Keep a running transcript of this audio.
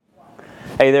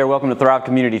Hey there, welcome to Thrive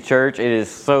Community Church. It is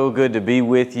so good to be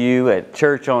with you at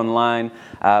Church Online.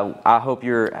 I hope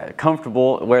you're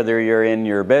comfortable, whether you're in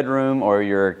your bedroom or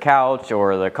your couch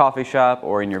or the coffee shop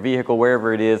or in your vehicle,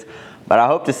 wherever it is. But I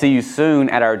hope to see you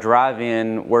soon at our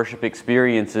drive-in worship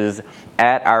experiences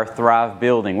at our Thrive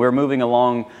building. We're moving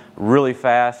along really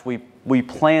fast. We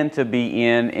plan to be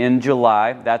in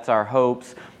July. That's our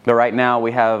hopes. But right now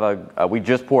we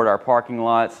just poured our parking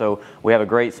lot, so we have a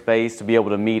great space to be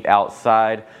able to meet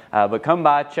outside. But come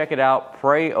by, check it out,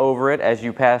 pray over it as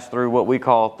you pass through what we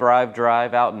call Thrive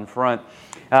Drive out in front.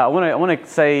 I want to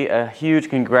say a huge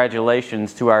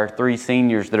congratulations to our 3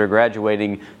 seniors that are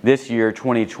graduating this year,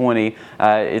 2020.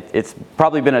 It's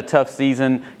probably been a tough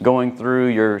season going through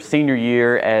your senior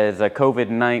year as a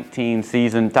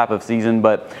COVID-19 type of season,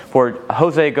 but for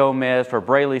Jose Gomez, for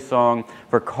Braylee Song,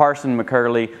 for Carson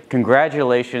McCurley,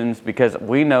 congratulations, because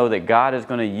we know that God is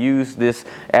going to use this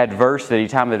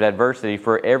time of adversity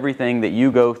for everything that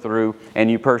you go through and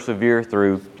you persevere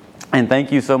through. And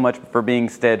thank you so much for being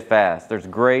steadfast. There's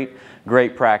great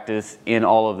practice in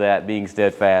all of that, being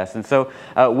steadfast. And so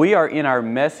we are in our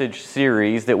message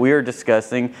series that we are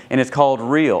discussing, and it's called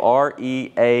Real,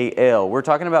 R-E-A-L. We're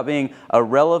talking about being a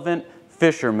relevant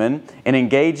fisherman, an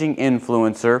engaging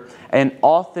influencer, an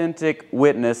authentic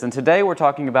witness. And today we're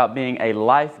talking about being a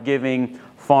life-giving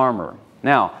farmer.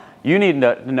 Now, you need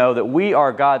to know that we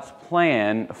are God's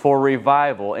plan for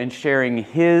revival and sharing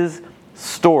His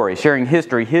story, sharing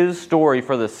history, His story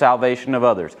for the salvation of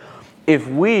others. If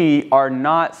we are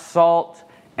not salt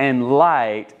and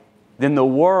light, then the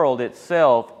world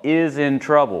itself is in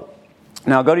trouble.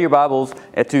 Now go to your Bibles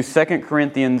to 2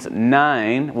 Corinthians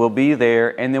 9. We'll be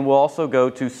there, and then we'll also go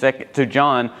to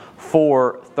John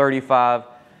 4:35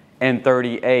 and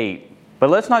 38. But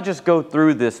let's not just go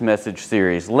through this message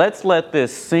series. Let's let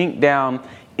this sink down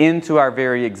into our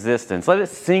very existence. Let it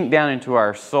sink down into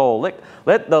our soul.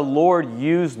 Let the Lord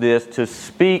use this to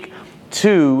speak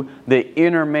to the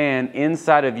inner man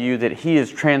inside of you that He is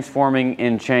transforming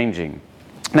and changing.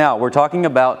 Now, we're talking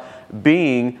about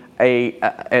being a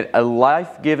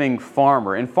life-giving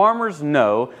farmer. And farmers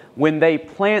know when they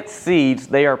plant seeds,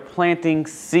 they are planting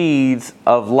seeds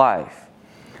of life.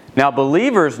 Now,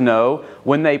 believers know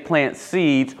when they plant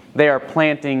seeds, they are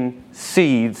planting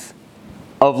seeds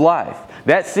of life.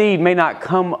 That seed may not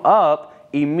come up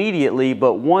immediately,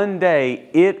 but one day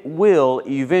it will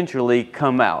eventually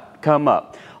come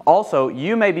up. Also,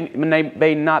 you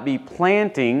may not be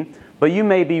planting, but you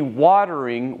may be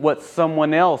watering what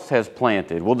someone else has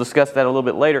planted. We'll discuss that a little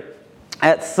bit later.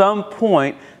 At some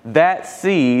point, that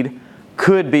seed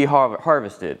could be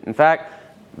harvested. In fact,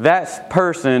 that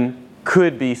person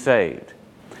could be saved.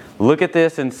 Look at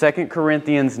this in 2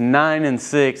 Corinthians 9 and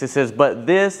 6. It says, "But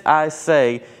this I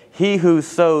say, he who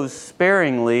sows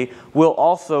sparingly will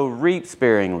also reap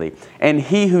sparingly, and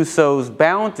he who sows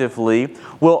bountifully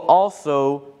will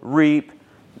also reap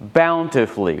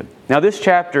bountifully." Now this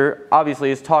chapter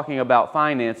obviously is talking about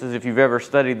finances if you've ever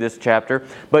studied this chapter,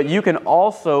 but you can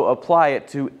also apply it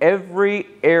to every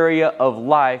area of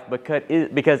life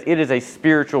because it is a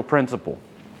spiritual principle.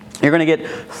 You're going to get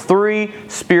 3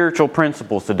 spiritual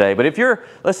principles today. But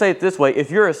let's say it this way, if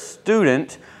you're a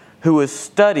student who is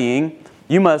studying,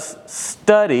 you must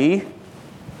study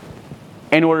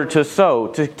in order to sow,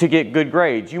 to get good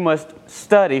grades. You must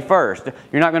study first.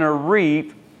 You're not going to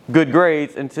reap good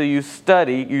grades until you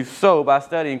study. You sow by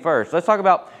studying first. Let's talk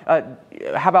about,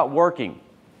 how about working?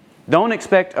 Don't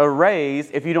expect a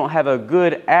raise if you don't have a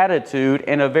good attitude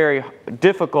and a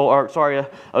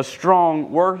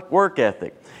strong work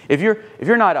ethic. If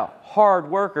you're not a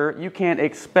hard worker, you can't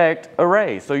expect a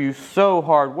raise. So you sow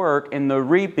hard work, and the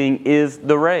reaping is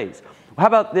the raise. How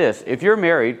about this? If you're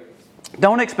married,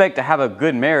 don't expect to have a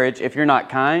good marriage if you're not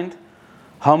kind,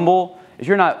 humble, if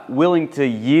you're not willing to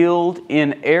yield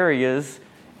in areas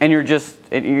and you're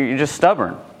just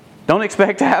stubborn. Don't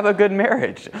expect to have a good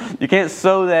marriage. You can't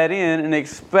sow that in and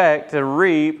expect to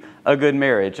reap a good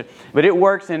marriage. But it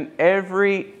works in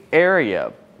every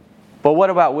area. But what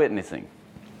about witnessing?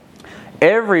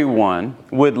 Everyone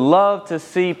would love to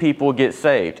see people get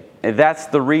saved. That's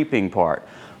the reaping part.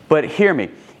 But hear me.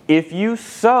 If you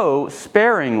sow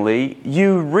sparingly,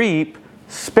 you reap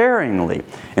sparingly.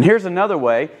 And here's another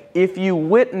way. If you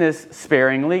witness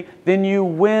sparingly, then you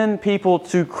win people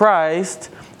to Christ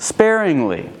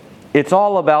sparingly. It's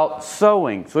all about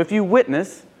sowing. So if you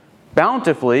witness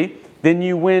bountifully, then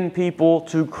you win people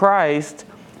to Christ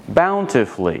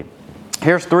bountifully.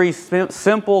 Here's three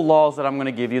simple laws that I'm going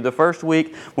to give you. The first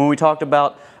week, when we talked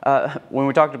about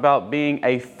being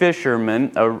a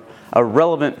fisherman, a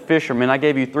relevant fisherman, I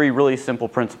gave you three really simple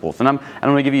principles. And I'm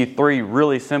going to give you three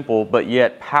really simple but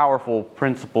yet powerful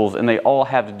principles, and they all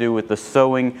have to do with the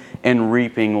sowing and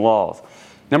reaping laws.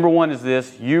 Number one is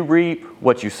this: you reap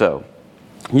what you sow.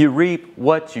 You reap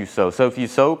what you sow. So if you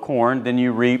sow corn, then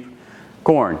you reap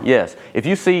corn. Yes. If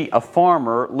you see a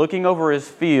farmer looking over his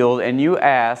field and you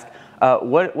ask,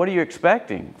 what are you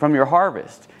expecting from your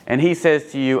harvest? And he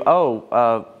says to you,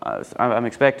 I'm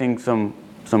expecting some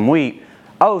wheat.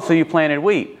 Oh, so you planted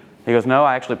wheat. He goes, no,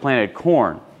 I actually planted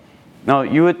corn. Now,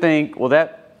 you would think, well,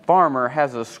 that farmer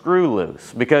has a screw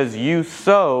loose because you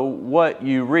sow what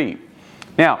you reap.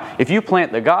 Now, if you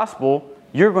plant the gospel,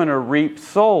 you're going to reap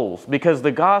souls, because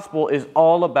the gospel is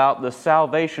all about the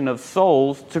salvation of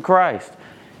souls to Christ.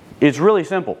 It's really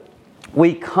simple.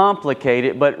 We complicate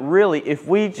it, but really, if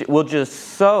we will just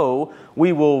sow,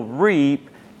 we will reap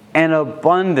an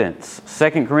abundance.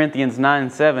 2 Corinthians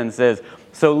 9:7 says,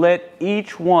 so let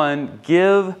each one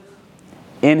give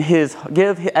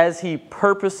as he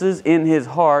purposes in his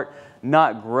heart,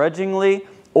 not grudgingly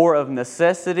or of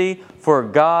necessity, for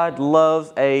God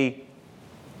loves a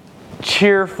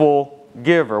cheerful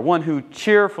giver, one who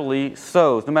cheerfully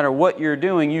sows. No matter what you're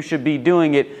doing, you should be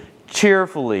doing it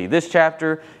cheerfully. This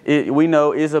chapter, we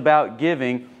know, is about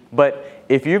giving, but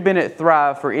if you've been at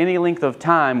Thrive for any length of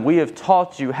time, we have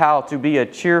taught you how to be a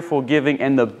cheerful giving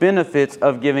and the benefits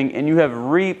of giving, and you have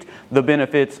reaped the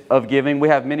benefits of giving. We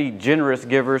have many generous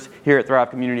givers here at Thrive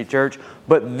Community Church,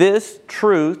 but this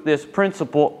truth, this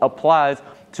principle applies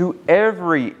to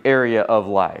every area of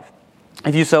life.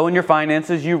 If you sow in your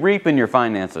finances, you reap in your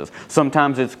finances.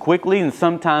 Sometimes it's quickly and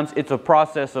sometimes it's a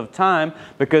process of time,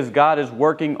 because God is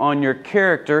working on your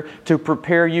character to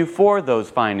prepare you for those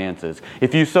finances.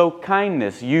 If you sow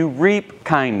kindness, you reap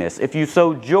kindness. If you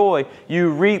sow joy,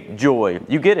 you reap joy.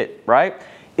 You get it, right?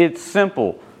 It's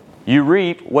simple. You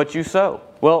reap what you sow.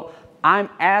 Well, all I'm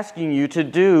asking you to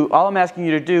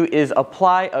do is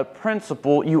apply a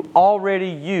principle you already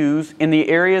use in the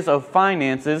areas of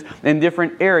finances and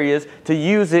different areas, to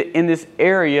use it in this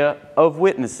area of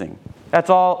witnessing.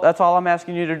 That's all I'm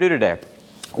asking you to do today.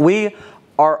 We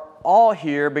are all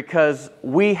here because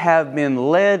we have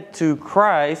been led to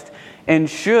Christ and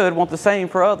should want the same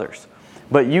for others.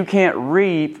 But you can't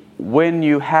reap when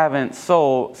you haven't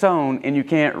sown, and you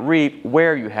can't reap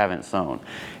where you haven't sown.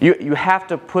 You have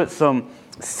to put some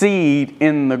seed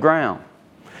in the ground.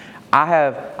 I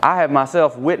have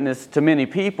myself witnessed to many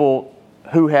people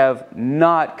who have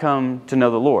not come to know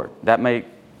the Lord. That may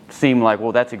seem like,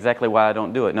 well, that's exactly why I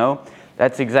don't do it. No,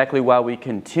 that's exactly why we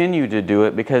continue to do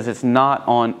it, because it's not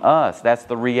on us. That's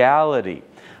the reality.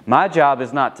 My job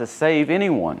is not to save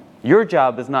anyone. Your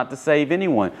job is not to save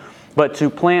anyone, but to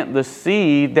plant the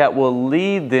seed that will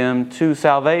lead them to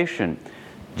salvation.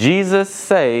 Jesus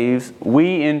saves,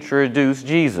 we introduce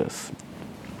Jesus.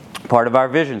 Part of our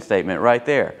vision statement right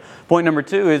there. Point number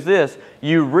 2 is this: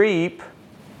 you reap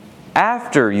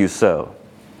after you sow.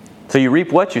 So you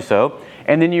reap what you sow,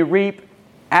 and then you reap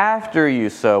after you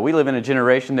sow. We live in a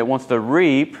generation that wants to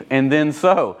reap and then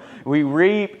sow. We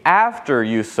reap after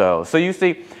you sow. So you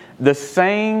see, that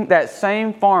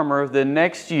same farmer the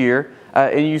next year,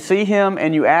 and you see him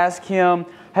and you ask him,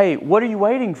 hey, what are you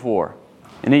waiting for?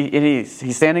 And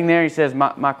he's standing there, he says,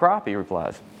 my crop, he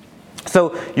replies.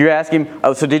 So you ask him,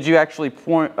 so did you actually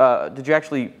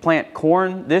plant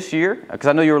corn this year? Because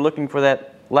I know you were looking for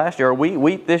that last year, or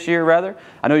wheat this year rather.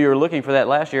 I know you were looking for that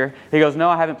last year. He goes, no,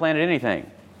 I haven't planted anything.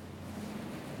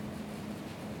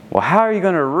 Well, how are you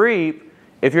going to reap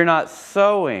if you're not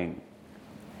sowing?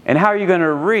 And how are you going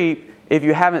to reap if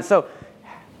you haven't sowed?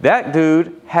 That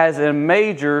dude has a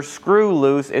major screw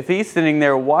loose if he's sitting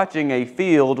there watching a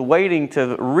field waiting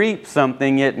to reap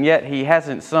something, yet he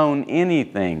hasn't sown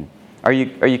anything. Are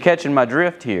you catching my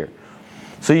drift here?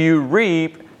 So you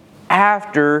reap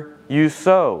after you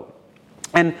sow.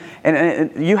 And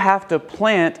you have to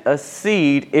plant a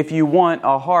seed if you want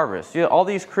a harvest. You know, all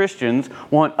these Christians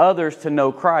want others to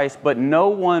know Christ, but no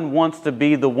one wants to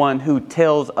be the one who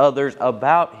tells others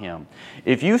about Him.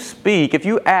 If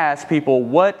you ask people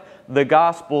what the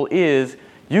gospel is,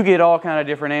 you get all kind of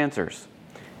different answers.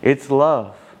 It's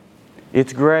love.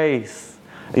 It's grace.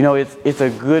 You know, it's a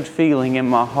good feeling in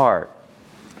my heart.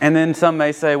 And then some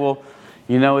may say, well,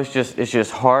 you know, it's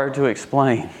just hard to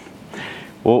explain.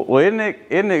 Well, isn't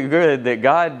it good that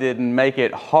God didn't make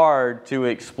it hard to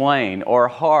explain or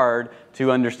hard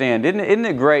to understand? Isn't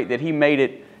it great that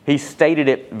He stated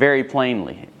it very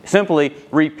plainly? Simply,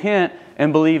 repent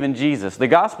and believe in Jesus. The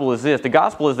gospel is this. The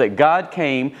gospel is that God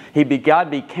came, God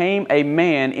became a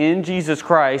man in Jesus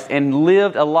Christ and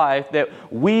lived a life that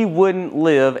we wouldn't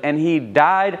live, and He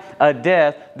died a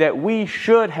death that we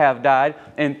should have died,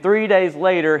 and 3 days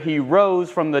later He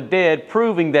rose from the dead,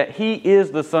 proving that He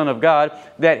is the Son of God,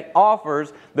 that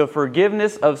offers the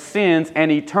forgiveness of sins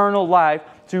and eternal life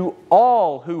to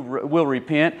all who will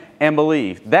repent and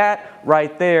believe. That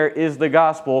right there is the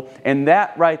gospel, and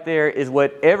that right there is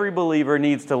what every believer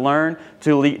needs to learn,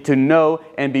 to know,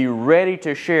 and be ready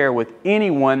to share with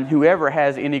anyone who ever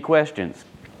has any questions.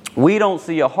 We don't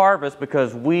see a harvest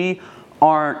because we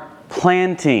aren't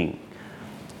planting.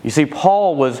 You see,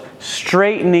 Paul was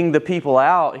straightening the people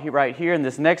out right here in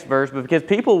this next verse, because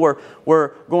people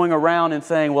were going around and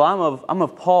saying, well, I'm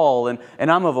of Paul and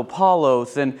I'm of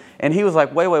Apollos. And he was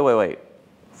like, wait.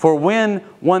 For when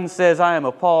one says, I am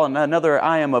of Paul, and another,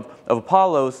 I am of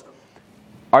Apollos,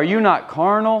 are you not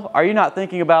carnal? Are you not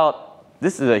thinking about,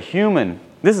 this is a human.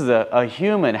 This is a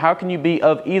human. How can you be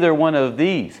of either one of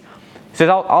these? He says,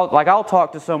 I'll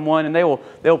talk to someone and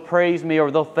they'll praise me, or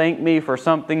they'll thank me for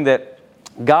something that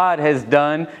God has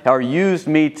done or used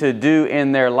me to do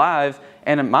in their lives.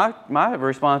 And my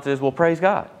response is, well, praise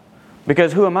God.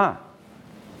 Because who am I?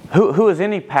 Who is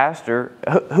any pastor?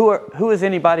 Who is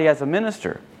anybody as a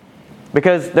minister?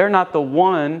 Because they're not the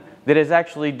one that is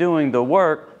actually doing the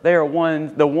work. We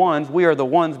are the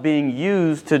ones being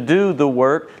used to do the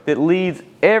work that leads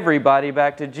everybody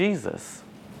back to Jesus.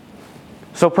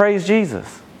 So praise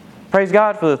Jesus. Praise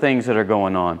God for the things that are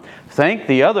going on. Thank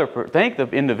the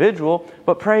individual,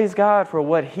 but praise God for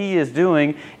what He is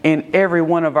doing in every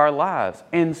one of our lives,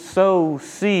 and sow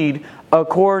seed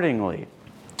accordingly.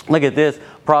 Look at this.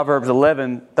 Proverbs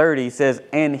 11:30 says,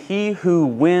 and he who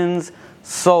wins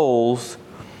souls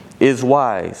is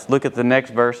wise. Look at the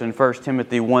next verse in 1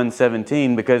 Timothy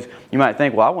 1:17, because you might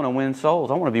think, well, I want to win souls.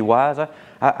 I want to be wise.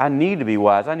 I need to be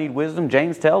wise. I need wisdom.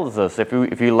 James tells us, if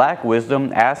you lack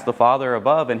wisdom, ask the Father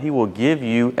above, and He will give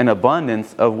you an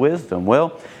abundance of wisdom.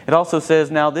 Well, it also says,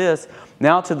 now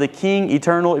to the King,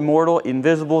 eternal, immortal,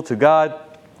 invisible, to God,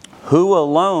 who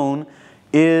alone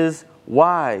is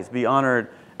wise, be honored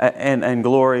and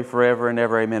glory forever and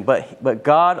ever. Amen. But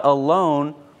God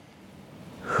alone,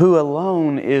 who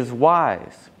alone is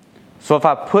wise. So if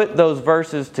I put those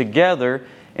verses together,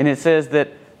 and it says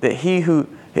that He who...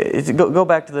 Go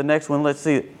back to the next one. Let's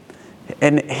see.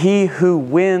 And he who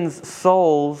wins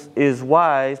souls is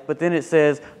wise. But then it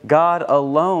says, God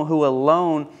alone, who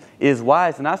alone is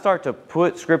wise. And I start to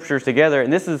put scriptures together.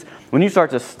 And this is when you start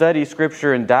to study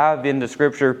Scripture and dive into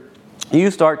Scripture, you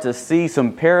start to see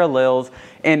some parallels.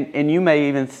 And you may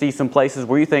even see some places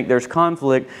where you think there's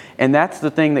conflict. And that's the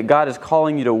thing that God is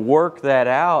calling you to work that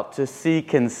out, to see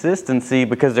consistency,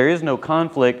 because there is no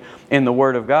conflict in the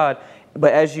Word of God.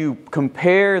 But as you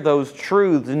compare those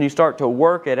truths and you start to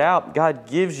work it out, God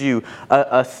gives you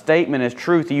a statement as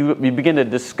truth. You begin to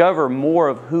discover more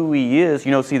of who He is.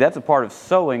 See, that's a part of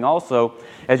sowing also.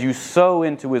 As you sow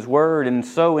into His Word and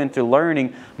sow into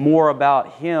learning more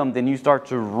about Him, then you start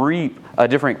to reap a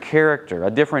different character, a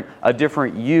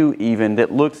different you even, that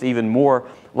looks even more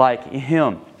like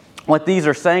Him. What these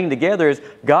are saying together is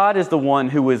God is the one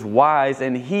who is wise,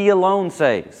 and He alone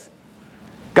saves.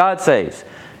 God saves.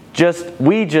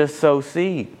 We just sow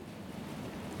seed.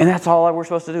 And that's all we're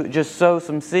supposed to do. Just sow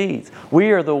some seeds.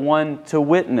 We are the one to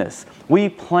witness. We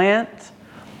plant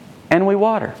and we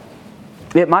water.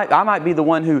 I might be the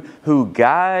one who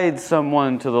guides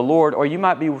someone to the Lord, or you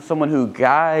might be someone who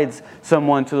guides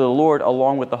someone to the Lord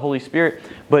along with the Holy Spirit.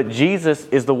 But Jesus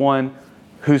is the one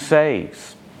who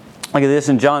saves. Look at this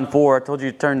in John 4. I told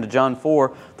you to turn to John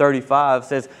 4:35. It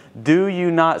says, do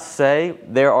you not say,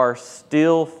 there are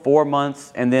still 4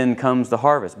 months, and then comes the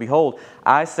harvest? Behold,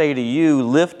 I say to you,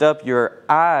 lift up your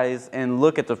eyes and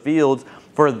look at the fields,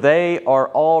 for they are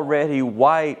already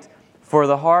white for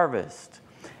the harvest.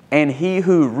 And he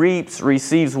who reaps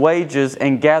receives wages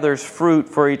and gathers fruit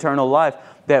for eternal life,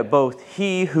 that both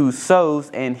he who sows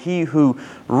and he who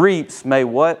reaps may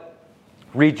what?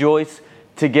 Rejoice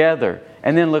together.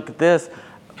 And then look at this.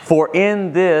 For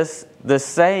in this the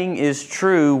saying is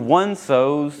true, one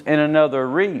sows and another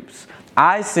reaps.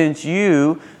 I sent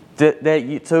you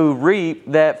to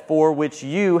reap that for which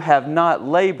you have not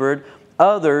labored.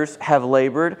 Others have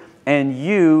labored, and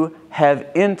you have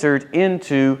entered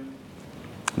into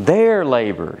their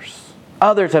labors.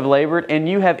 Others have labored, and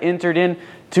you have entered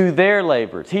into their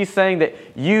labors. He's saying that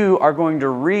you are going to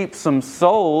reap some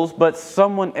souls, but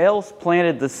someone else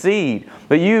planted the seed.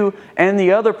 But you and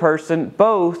the other person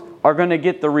both are going to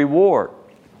get the reward.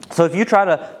 So if you try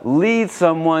to lead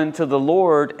someone to the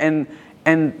Lord and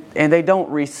they don't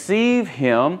receive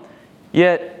Him,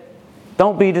 Yet,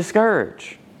 don't be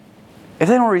discouraged. If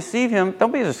they don't receive Him,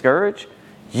 don't be discouraged.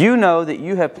 You know that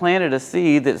you have planted a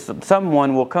seed that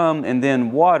someone will come and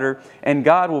then water, and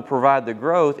God will provide the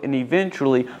growth, and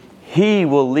eventually He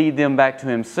will lead them back to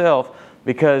Himself,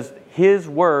 because His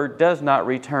Word does not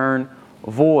return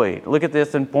void. Look at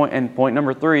this, and point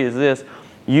number 3 is this: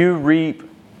 you reap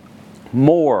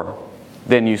more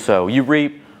than you sow. You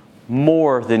reap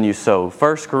more than you sow.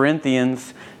 1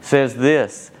 Corinthians says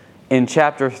this in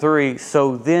chapter 3,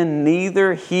 "So then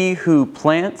neither he who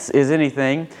plants is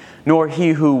anything, nor he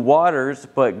who waters,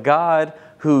 but God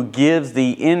who gives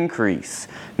the increase.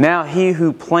 Now he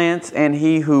who plants and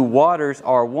he who waters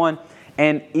are one,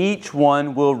 and each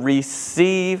one will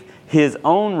receive his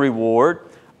own reward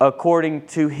according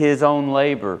to his own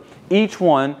labor." Each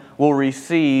one will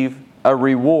receive a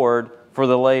reward for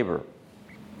the labor.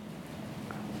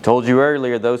 Told you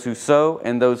earlier, those who sow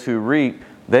and those who reap,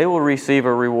 they will receive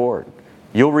a reward.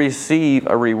 You'll receive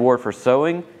a reward for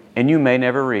sowing, and you may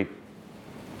never reap.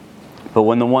 But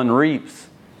when the one reaps,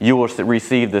 you will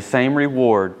receive the same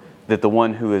reward that the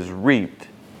one who has reaped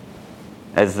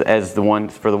as the one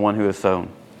for the one who has sown.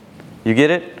 You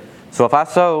get it? So if I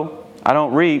sow, I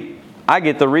don't reap, I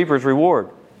get the reaper's reward.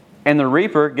 And the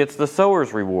reaper gets the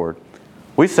sower's reward.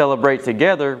 We celebrate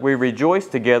together, we rejoice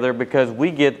together, because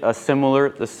we get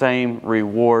the same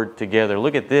reward together.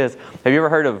 Look at this. Have you ever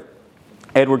heard of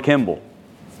Edward Kimball?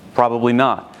 Probably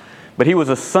not. But he was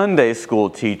a Sunday school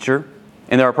teacher,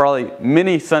 and there are probably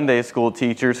many Sunday school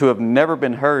teachers who have never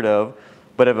been heard of,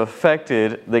 but have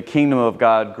affected the kingdom of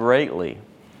God greatly.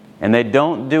 And they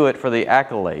don't do it for the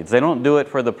accolades. They don't do it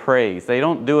for the praise. They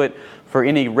don't do it for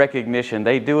any recognition.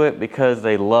 They do it because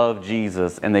they love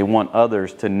Jesus and they want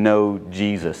others to know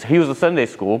Jesus. He was a Sunday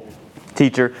school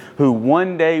teacher who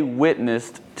one day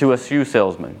witnessed to a shoe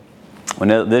salesman.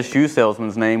 This shoe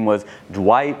salesman's name was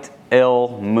Dwight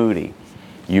L. Moody.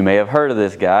 You may have heard of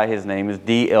this guy. His name is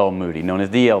D.L. Moody, known as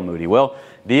D.L. Moody. Well,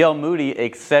 D.L. Moody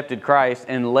accepted Christ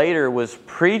and later was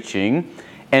preaching,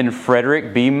 and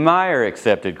Frederick B. Meyer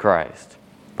accepted Christ.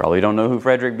 Probably don't know who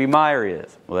Frederick B. Meyer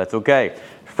is. Well, that's okay.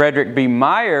 Frederick B.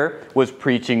 Meyer was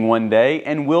preaching one day,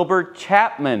 and Wilbur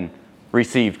Chapman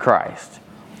received Christ.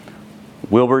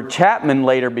 Wilbur Chapman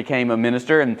later became a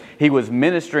minister, and he was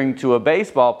ministering to a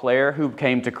baseball player who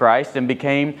came to Christ and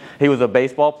he was a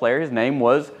baseball player. His name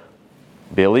was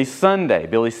Billy Sunday.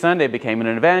 Billy Sunday became an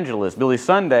evangelist. Billy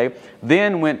Sunday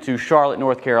then went to Charlotte,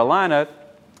 North Carolina,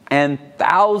 and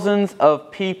thousands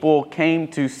of people came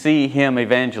to see him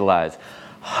evangelize.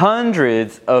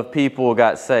 Hundreds of people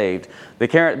got saved. The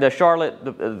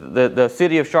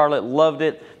city of Charlotte loved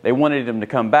it. They wanted him to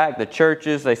come back. The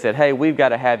churches, they said, "Hey, we've got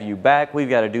to have you back. We've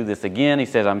got to do this again." He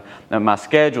said, "My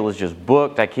schedule is just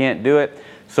booked. I can't do it."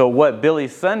 So what Billy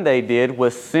Sunday did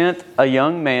was sent a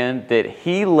young man that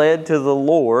he led to the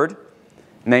Lord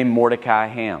named Mordecai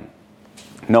Ham.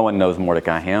 No one knows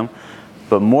Mordecai Ham.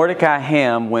 But Mordecai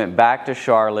Ham went back to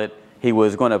Charlotte. He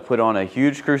was going to put on a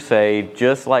huge crusade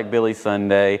just like Billy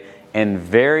Sunday, and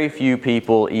very few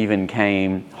people even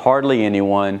came, hardly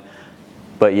anyone,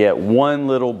 but yet one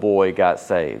little boy got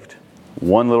saved.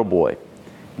 One little boy.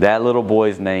 That little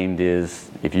boy's name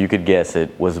is, if you could guess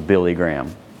it, was Billy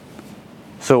Graham.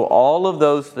 So all of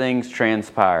those things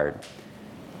transpired,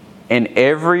 and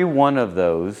every one of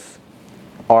those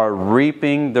are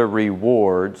reaping the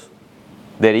rewards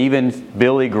that even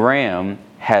Billy Graham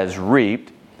has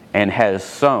reaped and has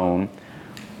sown.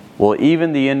 Well,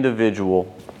 even the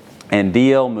individual and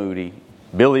D.L. Moody,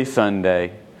 Billy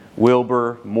Sunday,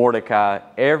 Wilbur, Mordecai,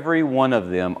 every one of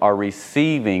them are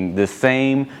receiving the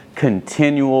same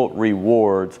continual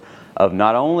rewards of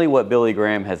not only what Billy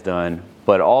Graham has done,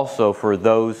 but also for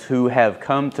those who have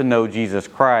come to know Jesus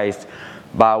Christ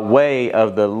by way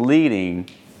of the leading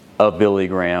of Billy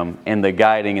Graham and the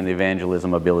guiding and the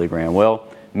evangelism of Billy Graham. Well,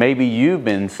 maybe you've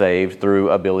been saved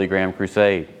through a Billy Graham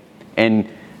crusade. And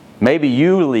maybe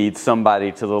you lead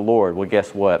somebody to the Lord. Well,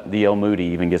 guess what? D.L. Moody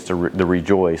even gets to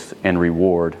rejoice and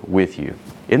reward with you.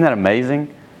 Isn't that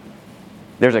amazing?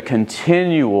 There's a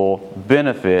continual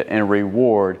benefit and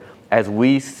reward as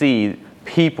we see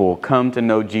people come to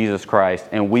know Jesus Christ,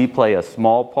 and we play a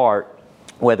small part,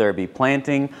 whether it be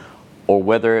planting or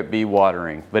whether it be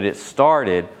watering. But it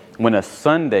started when a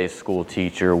Sunday school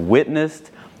teacher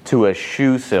witnessed to a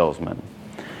shoe salesman.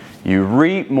 You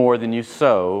reap more than you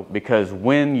sow, because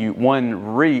when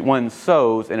one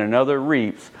sows and another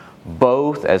reaps,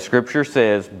 both, as Scripture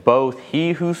says, both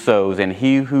he who sows and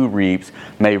he who reaps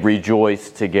may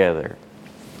rejoice together.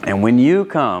 And when you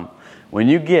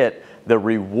get the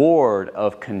reward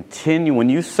of when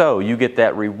you sow, you get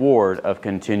that reward of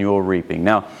continual reaping.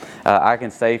 Now, I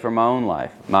can say from my own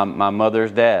life, my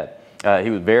mother's dad.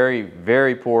 He was very,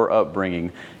 very poor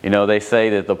upbringing. You know, they say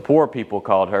that the poor people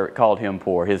called him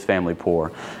poor, his family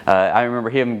poor. I remember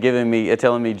him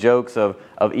telling me jokes of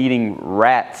eating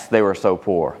rats. They were so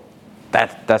poor.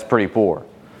 That's pretty poor.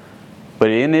 But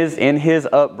in his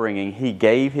upbringing, he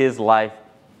gave his life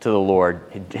to the Lord.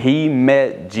 He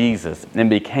met Jesus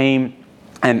and became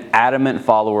an adamant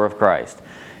follower of Christ.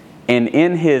 And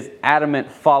in his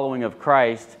adamant following of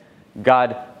Christ,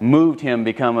 God moved him to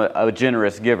become a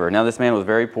generous giver. Now, this man was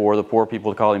very poor. The poor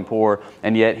people called him poor,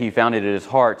 and yet he found it in his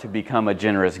heart to become a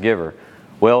generous giver.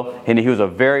 Well, and he was a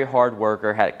very hard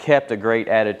worker, had kept a great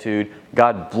attitude.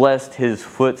 God blessed his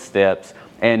footsteps,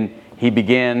 and he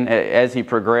began, as he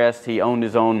progressed, he owned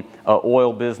his own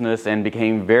oil business and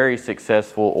became a very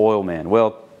successful oil man.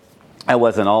 Well, that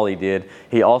wasn't all he did.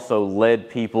 He also led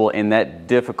people in that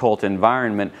difficult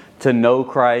environment to know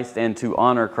Christ and to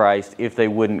honor Christ if they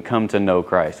wouldn't come to know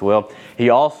Christ. Well, he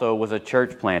also was a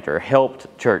church planter,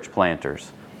 helped church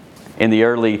planters. In the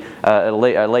early,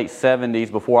 late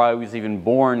 70s, before I was even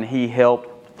born, he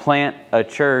helped plant a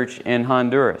church in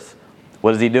Honduras.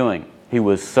 What is he doing? He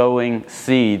was sowing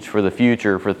seeds for the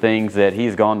future, for things that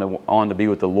he's gone on to be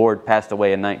with the Lord, passed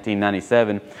away in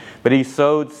 1997. But he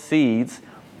sowed seeds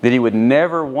that he would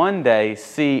never one day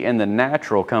see in the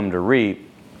natural come to reap.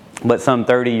 But some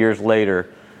 30 years later,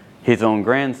 his own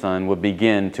grandson would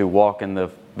begin to walk in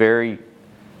the very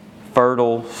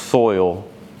fertile soil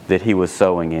that he was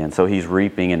sowing in. So he's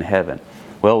reaping in heaven.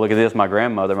 Well, look at this. My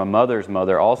grandmother, my mother's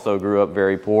mother, also grew up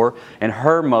very poor, and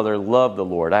her mother loved the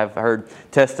Lord. I've heard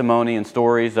testimony and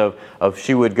stories of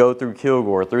she would go through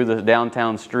Kilgore, through the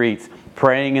downtown streets,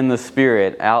 praying in the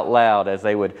Spirit out loud as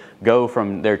they would go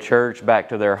from their church back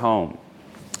to their home.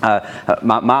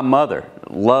 My mother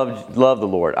loved the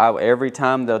Lord. Every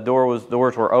time the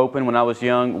doors were open when I was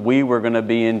young, we were going to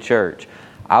be in church.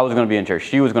 I was going to be in church.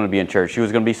 She was going to be in church. She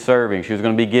was going to be serving. She was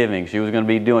going to be giving. She was going to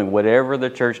be doing whatever the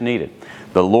church needed.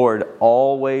 The Lord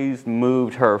always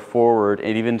moved her forward,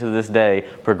 and even to this day,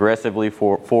 progressively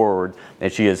forward.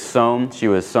 And she has sown,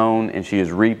 and she is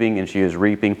reaping, and she is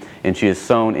reaping, and she is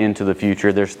sown into the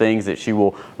future. There's things that she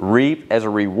will reap as a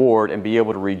reward and be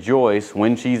able to rejoice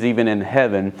when she's even in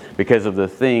heaven because of the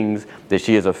things that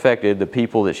she has affected, the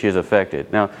people that she has affected.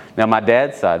 Now my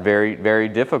dad's side, very, very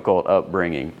difficult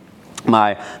upbringing.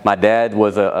 My dad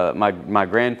was my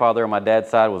grandfather on my dad's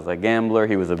side was a gambler.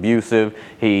 He was abusive.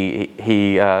 My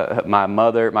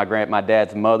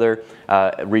dad's mother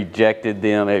rejected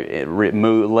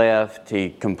them. Left. He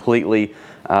completely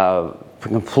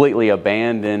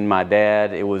abandoned my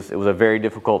dad. It was a very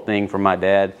difficult thing for my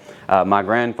dad. My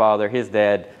grandfather, his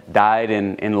dad, died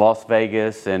in Las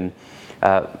Vegas, and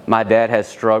my dad has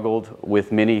struggled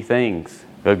with many things.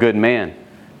 A good man.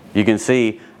 You can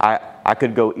see I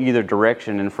could go either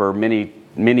direction, and for many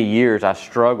years I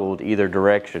struggled either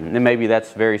direction. And maybe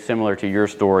that's very similar to your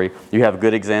story. You have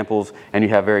good examples and you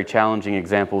have very challenging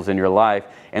examples in your life,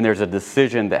 and there's a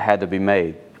decision that had to be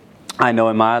made. I know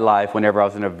in my life, whenever I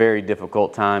was in a very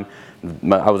difficult time,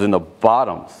 I was in the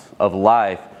bottoms of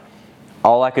life,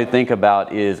 all I could think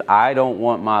about is I don't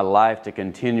want my life to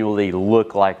continually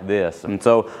look like this. And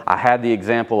so I had the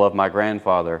example of my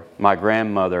grandfather, my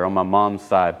grandmother on my mom's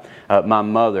side, my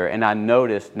mother, and I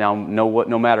noticed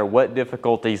no matter what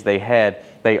difficulties they had,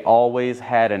 they always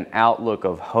had an outlook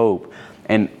of hope.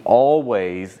 And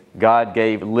always God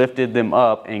lifted them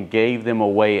up and gave them a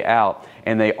way out.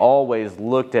 And they always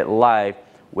looked at life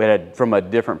from a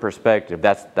different perspective.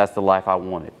 That's the life I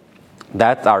wanted.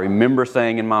 I remember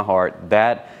saying in my heart,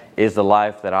 that is the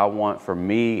life that I want for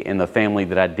me and the family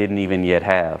that I didn't even yet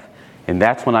have. And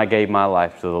that's when I gave my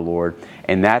life to the Lord.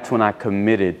 And that's when I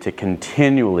committed to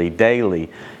continually, daily,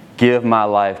 give my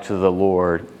life to the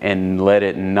Lord and let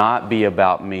it not be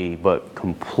about me, but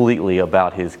completely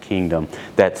about His kingdom.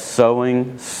 That's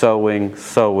sowing.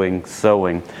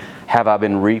 Have I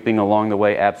been reaping along the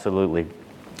way? Absolutely.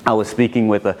 I was speaking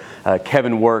with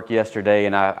Kevin Work yesterday,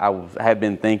 and I had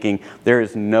been thinking, there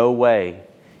is no way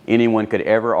anyone could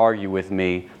ever argue with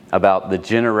me about the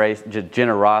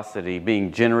generosity,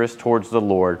 being generous towards the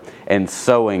Lord, and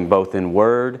sowing both in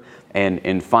word and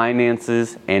in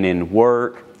finances and in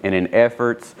work and in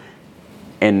efforts.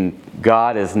 And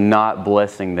God is not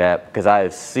blessing that, because I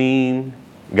have seen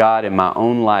God in my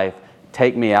own life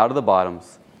take me out of the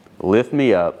bottoms, lift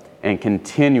me up, and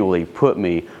continually put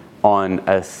me on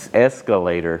an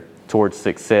escalator towards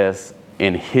success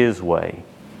in His way.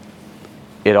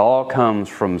 It all comes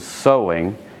from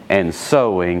sowing and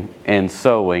sowing and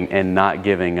sowing and not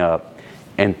giving up.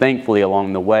 And thankfully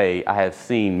along the way, I have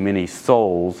seen many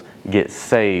souls get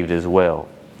saved as well.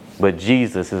 but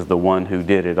Jesus is the one who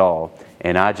did it all,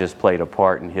 and I just played a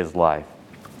part in His life.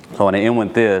 So I want to end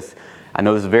with this. I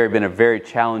know this has been a very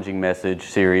challenging message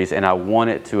series, and I want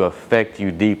it to affect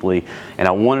you deeply. And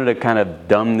I wanted to kind of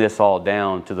dumb this all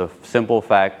down to the simple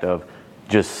fact of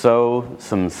just sow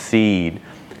some seed.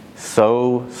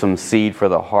 Sow some seed for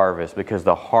the harvest, because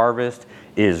the harvest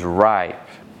is ripe.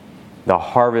 The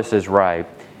harvest is ripe,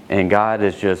 and God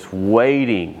is just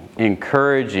waiting,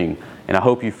 encouraging, and I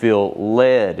hope you feel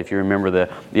led, if you remember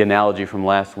the analogy from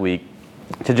last week,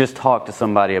 to just talk to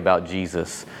somebody about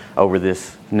Jesus over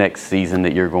this next season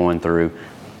that you're going through.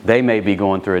 They may be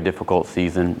going through a difficult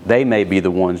season. They may be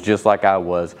the ones, just like I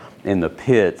was, in the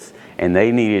pits, and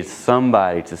they needed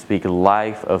somebody to speak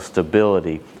life of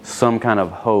stability, some kind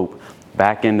of hope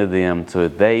back into them so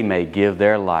that they may give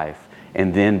their life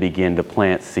and then begin to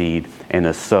plant seed and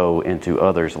to sow into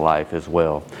others' life as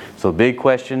well. So the big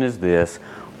question is this: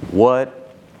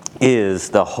 what is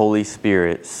the Holy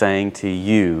Spirit saying to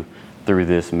you through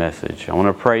this message? I want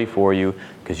to pray for you,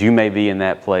 because you may be in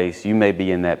that place, you may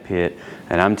be in that pit,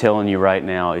 and I'm telling you right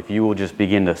now, if you will just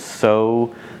begin to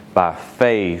sow by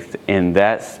faith in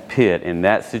that pit, in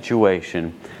that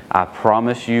situation, I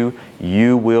promise you,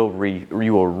 you will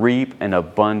reap an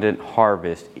abundant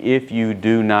harvest if you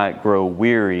do not grow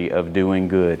weary of doing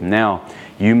good. Now,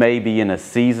 you may be in a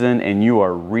season and you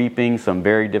are reaping some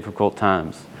very difficult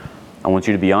times. I want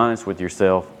you to be honest with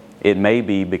yourself. It may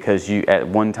be because at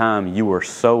one time you were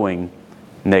sowing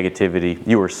negativity,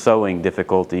 you were sowing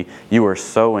difficulty, you were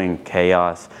sowing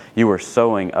chaos, you were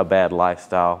sowing a bad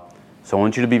lifestyle. So I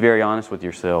want you to be very honest with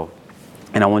yourself.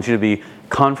 And I want you to be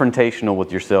confrontational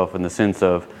with yourself in the sense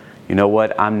of, you know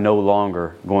what, I'm no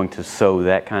longer going to sow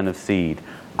that kind of seed.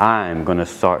 I'm going to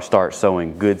start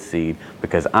sowing good seed,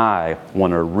 because I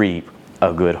want to reap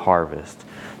a good harvest.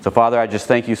 So Father, I just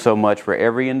thank you so much for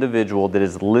every individual that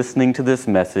is listening to this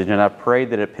message, and I pray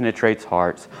that it penetrates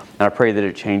hearts, and I pray that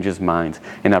it changes minds,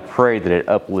 and I pray that it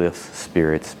uplifts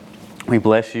spirits. We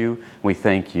bless you. We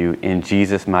thank you in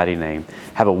Jesus' mighty name.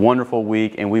 Have a wonderful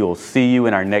week, and we will see you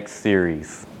in our next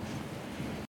series.